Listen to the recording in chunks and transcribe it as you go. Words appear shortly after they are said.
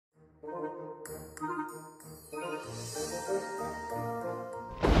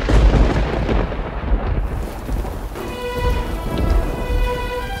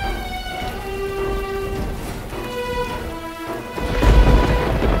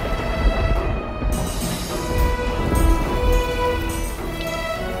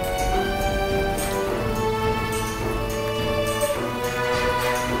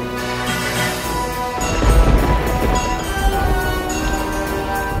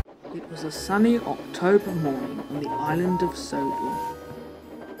was a sunny October morning on the island of Sodor.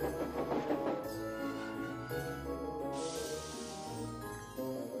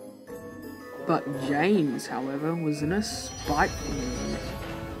 But James, however, was in a spiteful mood.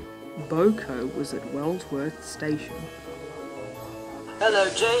 Boko was at Wellsworth Station. Hello,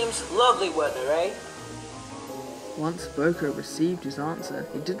 James. Lovely weather, eh? Once Boko received his answer,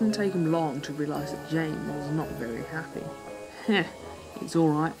 it didn't take him long to realise that James was not very happy. Heh, it's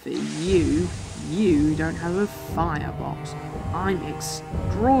alright for you. You don't have a firebox. I'm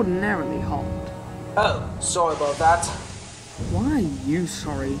extraordinarily hot. Oh, sorry about that. Why are you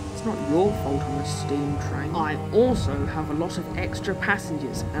sorry? It's not your fault I'm a steam train. I also have a lot of extra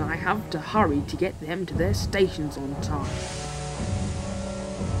passengers, and I have to hurry to get them to their stations on time.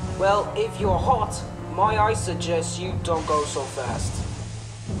 Well, if you're hot, I suggest you don't go so fast.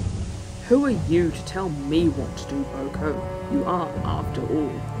 Who are you to tell me what to do, Boko? You are, after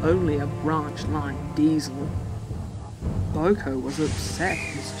all, only a branch line diesel. Boko was upset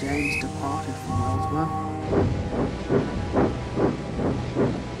as James departed from Wellsworth.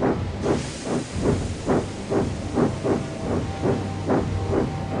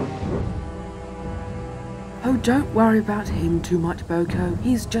 Oh, don't worry about him too much, Boko.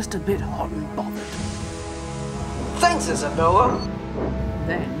 He's just a bit hot and bothered. Thanks, Isabella.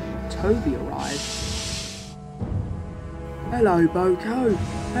 Then Toby arrived. Hello, Boko.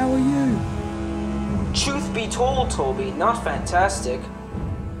 How are you? Truth be told, Toby, not fantastic.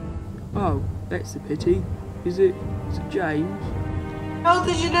 Oh, that's a pity. Is it James? How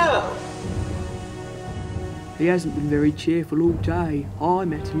did you know? He hasn't been very cheerful all day. I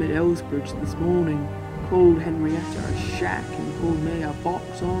met him at Elsbridge this morning. Called Henrietta a shack and called me a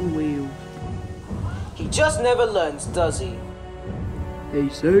box on wheels. He just never learns, does he? He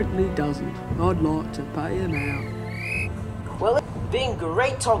certainly doesn't. I'd like to pay him out. Well, it's been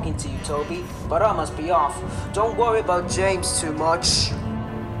great talking to you, Toby, but I must be off. Don't worry about James too much.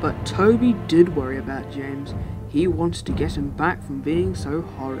 But Toby did worry about James. He wanted to get him back from being so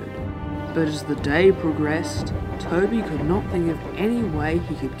horrid. But as the day progressed, Toby could not think of any way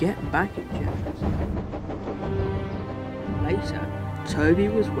he could get back at James. Later, Toby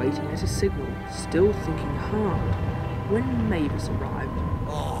was waiting at a signal, still thinking hard, when Mavis arrived.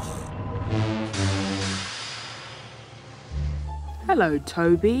 Hello,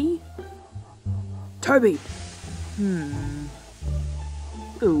 Toby. Toby!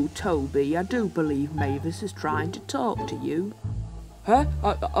 Oh, Toby, I do believe Mavis is trying to talk to you. Huh?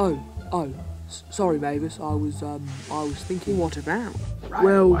 Sorry, Mavis. I was thinking. What about?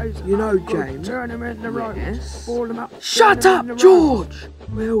 Well, you know, James. Turn him in the road. Yes. Him up. Shut up, George!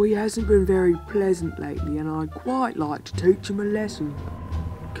 Well, he hasn't been very pleasant lately, and I'd quite like to teach him a lesson.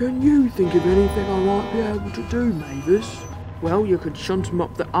 Can you think of anything I might be able to do, Mavis? Well, you could shunt him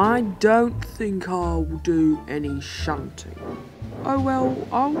up. I don't think I'll do any shunting. Oh, well,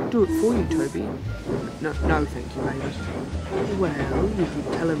 I'll do it for you, Toby. No, thank you, Mavis. Well, you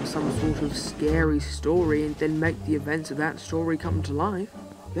could tell him some sort of scary story and then make the events of that story come to life.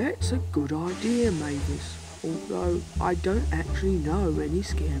 That's a good idea, Mavis. Although I don't actually know any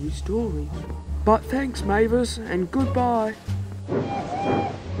scary stories. But thanks, Mavis, and goodbye.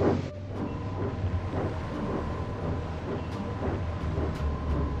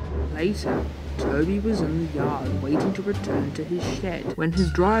 Later, Toby was in the yard waiting to return to his shed when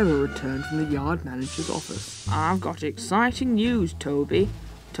his driver returned from the yard manager's office. I've got exciting news, Toby.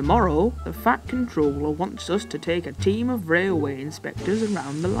 Tomorrow, the Fat Controller wants us to take a team of railway inspectors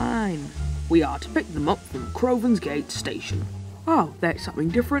around the line. We are to pick them up from Crovan's Gate Station. Oh, that's something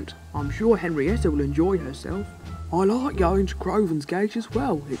different. I'm sure Henrietta will enjoy herself. I like going to Crovan's Gate as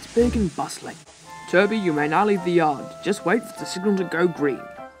well. It's big and bustling. Toby, you may now leave the yard. Just wait for the signal to go green.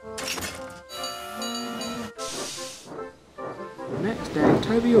 The next day,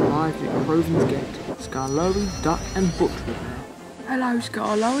 Toby arrived at Crovan's Gate. Skarloey, Duck and Butch were there. Hello,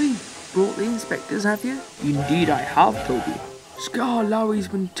 Skarloey. Brought the inspectors, have you? Indeed I have, Toby. Skarloey's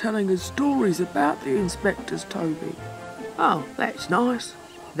been telling us stories about the inspectors, Toby. Oh, that's nice.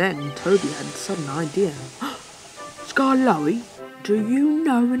 Then Toby had a sudden idea. Skarloey, do you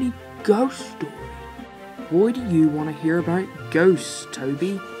know any ghost stories? Why do you want to hear about ghosts,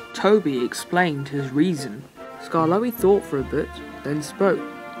 Toby? Toby explained his reason. Skarloey thought for a bit, then spoke.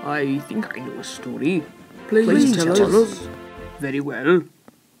 I think I know a story. Please tell us. Very well.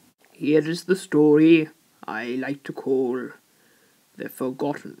 Here is the story I like to call The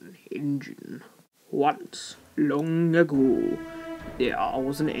Forgotten Engine. Once, long ago, there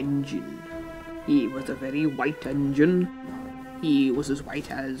was an engine. He was a very white engine. He was as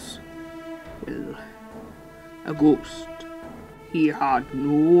white as, well, a ghost. He had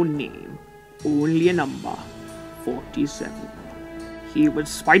no name, only a number, 47. He was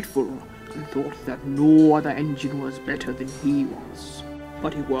spiteful and thought that no other engine was better than he was.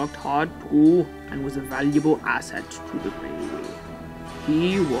 But he worked hard too and was a valuable asset to the railway.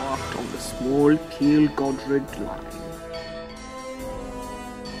 He worked on the small Peel Godred line.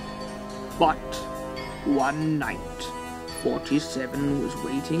 But one night, 47 was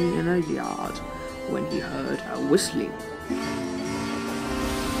waiting in a yard when he heard a whistling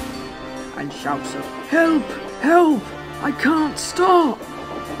and shouts of "Help! Help! I can't stop!"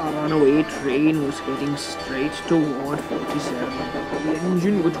 A runaway train was heading straight toward 47. The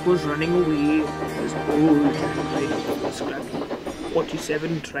engine which was running away was old and ready for scrapping.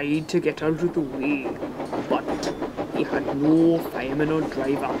 47 tried to get out of the way, but he had no fireman or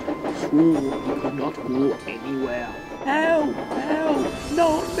driver, so he could not go anywhere. "Help! Help!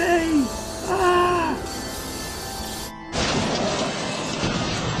 Not me! Ah!"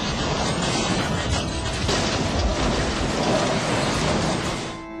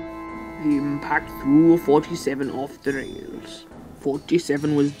 The impact threw 47 off the rails.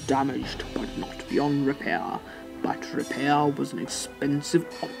 47 was damaged, but not beyond repair. But repair was an expensive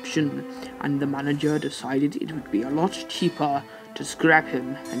option, and the manager decided it would be a lot cheaper to scrap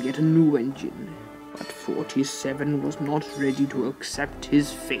him and get a new engine. But 47 was not ready to accept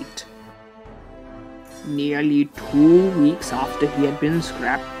his fate. Nearly 2 weeks after he had been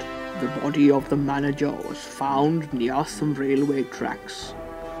scrapped, the body of the manager was found near some railway tracks.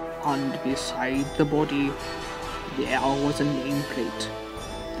 And beside the body, there was a nameplate.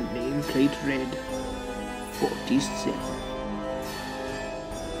 The nameplate read 47.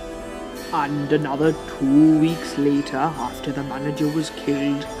 And another 2 weeks later, after the manager was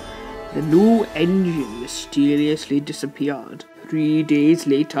killed, the new engine mysteriously disappeared. 3 days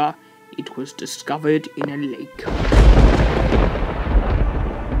later, it was discovered in a lake.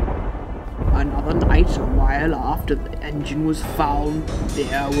 Another night, a while after the engine was found,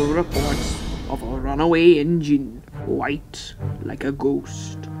 there were reports of a runaway engine, white like a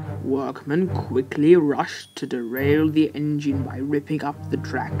ghost. Workmen quickly rushed to derail the engine by ripping up the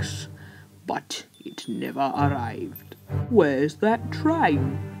tracks, but it never arrived. Where's that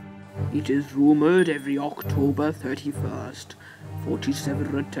train? It is rumoured every October 31st,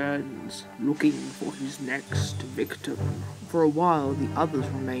 47 returns, looking for his next victim. For a while, the others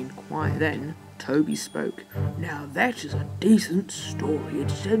remained quiet. Then, Toby spoke. "Now that is a decent story.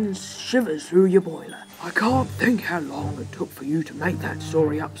 It sends shivers through your boiler. I can't think how long it took for you to make that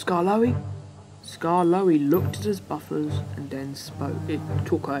story up, Skarloey." Skarloey looked at his buffers and then spoke. "It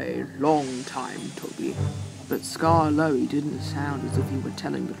took a long time, Toby." But Skarloey didn't sound as if he were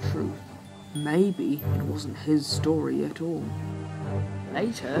telling the truth. Maybe it wasn't his story at all.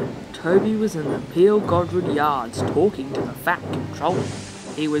 Later, Toby was in the Peel Godred yards talking to the Fat Controller.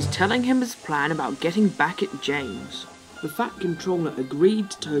 He was telling him his plan about getting back at James. The Fat Controller agreed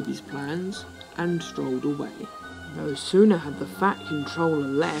to Toby's plans and strolled away. No sooner had the Fat Controller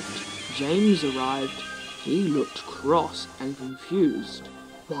left, James arrived. He looked cross and confused.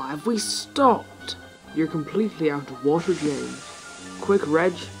 "Why have we stopped?" "You're completely out of water, James. Quick,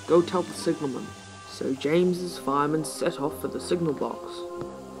 Reg, go tell the signalman." So James's fireman set off for the signal box.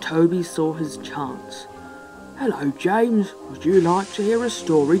 Toby saw his chance. "Hello, James. Would you like to hear a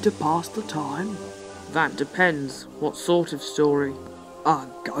story to pass the time?" "That depends. What sort of story?" "A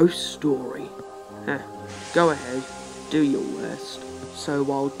ghost story." Go ahead. Do your worst." So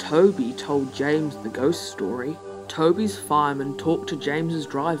while Toby told James the ghost story, Toby's fireman talked to James's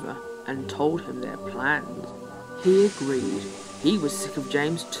driver and told him their plans. He agreed. He was sick of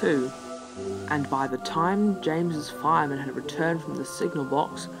James too. And by the time James's fireman had returned from the signal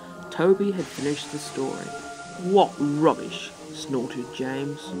box, Toby had finished the story. "What rubbish," snorted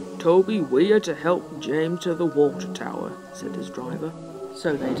James. "Toby, we are to help James to the water tower," said his driver.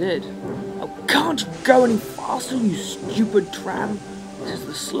 So they did. "Oh, can't you go any faster, you stupid tram? This is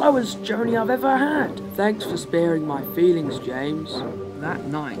the slowest journey I've ever had." "Thanks for sparing my feelings, James." That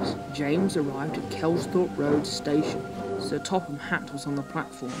night, James arrived at Kelsthorpe Road station. Sir Topham Hatt was on the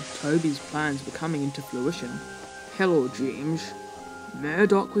platform, Toby's plans were coming into fruition. "Hello, James.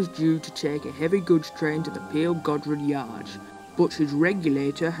 Murdoch was due to take a heavy goods train to the Peel Godred yard, but his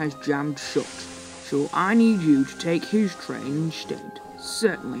regulator has jammed shut, so I need you to take his train instead."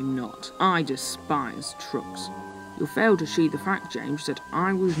 "Certainly not. I despise trucks." "You fail to see the fact, James, that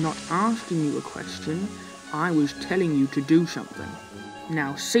I was not asking you a question, I was telling you to do something.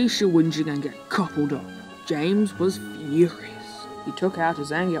 Now cease your whinging and get coupled up." James was furious. He took out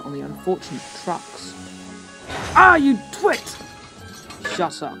his anger on the unfortunate trucks. "Ah, you twit!"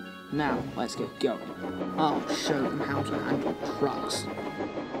 "Shut up. Now, let's get going. I'll show them how to handle trucks.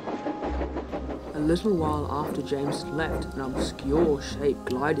 A little while after James had left, an obscure shape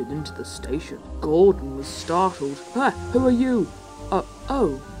glided into the station. Gordon was startled. "Ah, who are you?"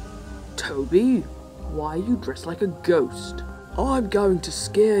 Oh, Toby, why are you dressed like a ghost?" "I'm going to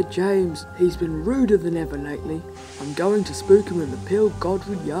scare James. He's been ruder than ever lately. I'm going to spook him in the Peel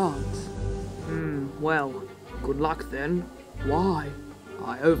Godred yards." Well, good luck then." "Why?"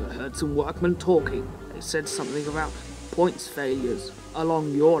 "I overheard some workmen talking. They said something about points failures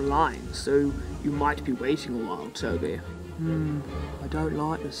along your line, so you might be waiting a while, Toby." I don't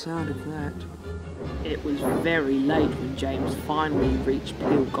like the sound of that." It was very late when James finally reached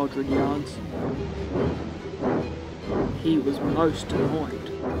Peel Godred yards. He was most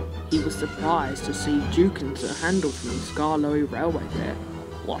annoyed. He was surprised to see Duke and Sir Handel from the Skarloey Railway there.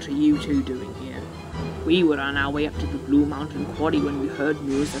 "What are you two doing here?" "We were on our way up to the Blue Mountain Quarry when we heard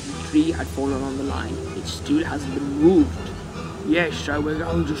news that a tree had fallen on the line. It still hasn't been moved." "Yes, so we're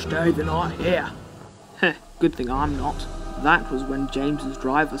going to stay the night here." "Heh, good thing I'm not." That was when James's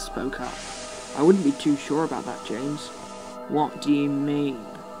driver spoke up. "I wouldn't be too sure about that, James." "What do you mean?"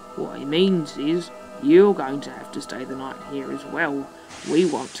 "What he means is, you're going to have to stay the night here as well. We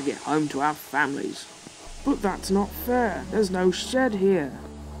want to get home to our families." "But that's not fair. There's no shed here."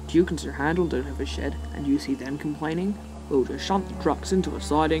 "Duke and Sir Handel don't have a shed, and you see them complaining? We'll just shunt the trucks into a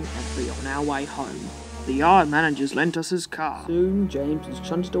siding and be on our way home. The yard manager's lent us his car." Soon James had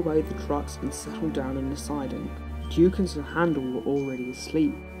shunted away the trucks and settled down in the siding. Duke and Sir Handel were already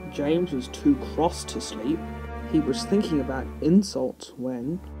asleep. James was too cross to sleep. He was thinking about insults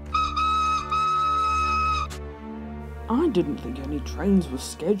when... "I didn't think any trains were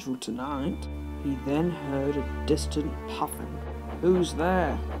scheduled tonight." He then heard a distant puffing. "Who's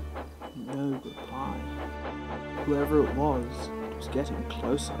there?" No reply. Whoever it was getting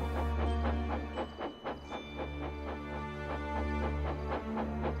closer.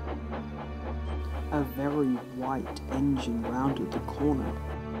 A very white engine rounded the corner.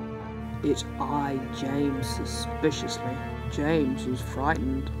 It eyed James suspiciously. James was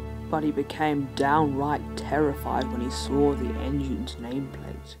frightened, but he became downright terrified when he saw the engine's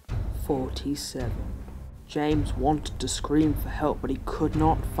nameplate. 47. James wanted to scream for help, but he could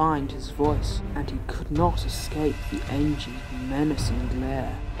not find his voice, and he could not escape the engine's menacing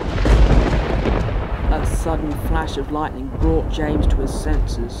glare. A sudden flash of lightning brought James to his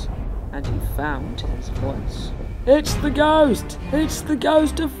senses, and he found his voice. "It's the ghost! It's the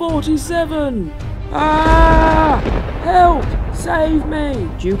ghost of 47! Ah! Help! Save me!"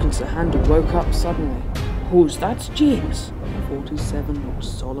 Duke and Sir Handel woke up suddenly. "Who's that, James?" 47 looked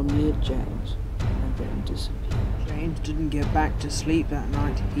solemnly at James, and then disappeared. James didn't get back to sleep that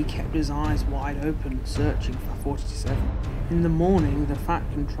night. He kept his eyes wide open, searching for 47. In the morning, the Fat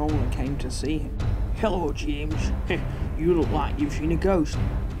Controller came to see him. "Hello, James. You look like you've seen a ghost."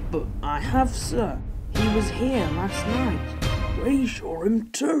 "But I have, sir. He was here last night." "We saw him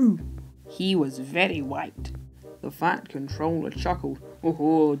too." "He was very white." The Fat Controller chuckled.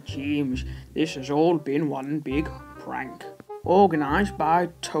 "Oh, James, this has all been one big prank, organised by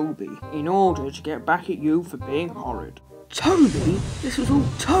Toby, in order to get back at you for being horrid." "Toby? This was all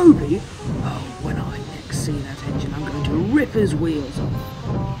Toby? Oh, when I next see that engine, I'm going to rip his wheels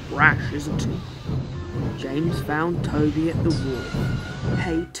off." Rash, isn't he? James found Toby at the wharf.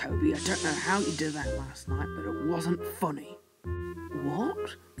 "Hey, Toby, I don't know how you did that last night, but it wasn't funny."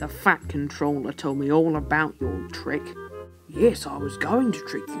 "What?" "The Fat Controller told me all about your trick." "Yes, I was going to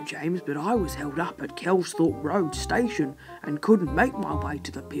trick you, James, but I was held up at Kelsthorpe Road Station and couldn't make my way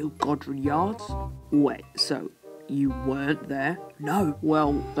to the Peel Godred yards." "Wait, so you weren't there?" "No."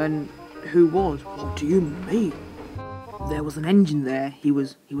 "Well, then, who was?" "What do you mean?" "There was an engine there. He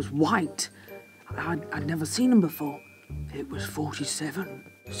was white. I'd never seen him before." "It was 47.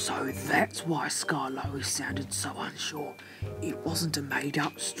 So that's why Skarloey sounded so unsure. It wasn't a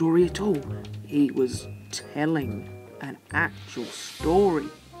made-up story at all. He was telling an actual story.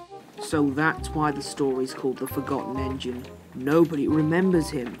 So that's why the story's called The Forgotten Engine. Nobody remembers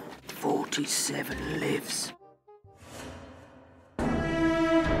him. 47 lives."